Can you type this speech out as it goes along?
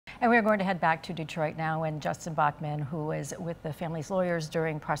And we're going to head back to Detroit now, and Justin Bachman, who is with the family's lawyers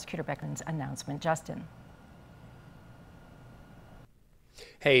during Prosecutor Beckman's announcement. Justin.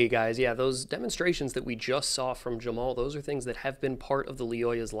 Hey guys, yeah, those demonstrations that we just saw from Jamal, those are things that have been part of the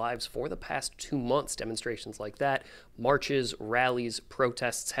Lyoya's lives for the past 2 months. Demonstrations like that, marches, rallies,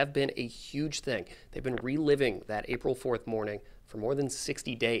 protests have been a huge thing. They've been reliving that April 4th morning for more than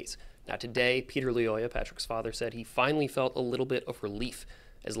 60 days. Now today, Peter Lyoya, Patrick's father, said he finally felt a little bit of relief.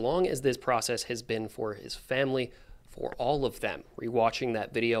 As long as this process has been for his family, for all of them. Rewatching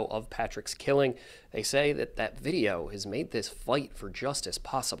that video of Patrick's killing, they say that that video has made this fight for justice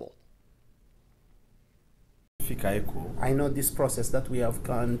possible. I know this process that we have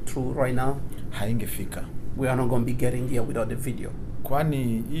gone through right now, we are not going to be getting here without the video.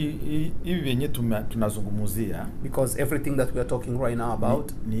 Because everything that we are talking right now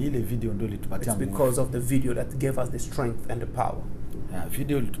about, it's because of the video that gave us the strength and the power.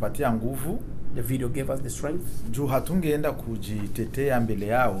 The video gave us the strength.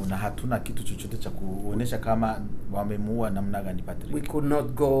 We could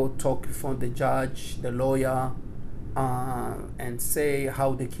not go talk in front of the judge, the lawyer, and say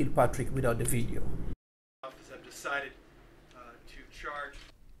how they killed Patrick without the video. Have decided to charge.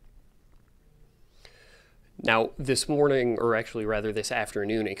 Now, this morning, or actually rather this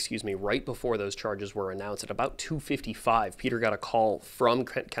afternoon, excuse me, right before those charges were announced at about 2:55, Peter got a call from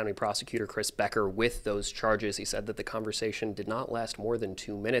County Prosecutor Chris Becker with those charges. He said that the conversation did not last more than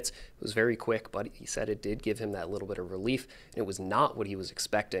 2 minutes. It was very quick, but he said it did give him that little bit of relief, and it was not what he was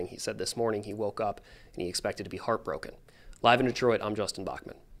expecting. He said this morning he woke up and he expected to be heartbroken. Live in Detroit, I'm Justin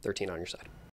Bachman, 13 on your side.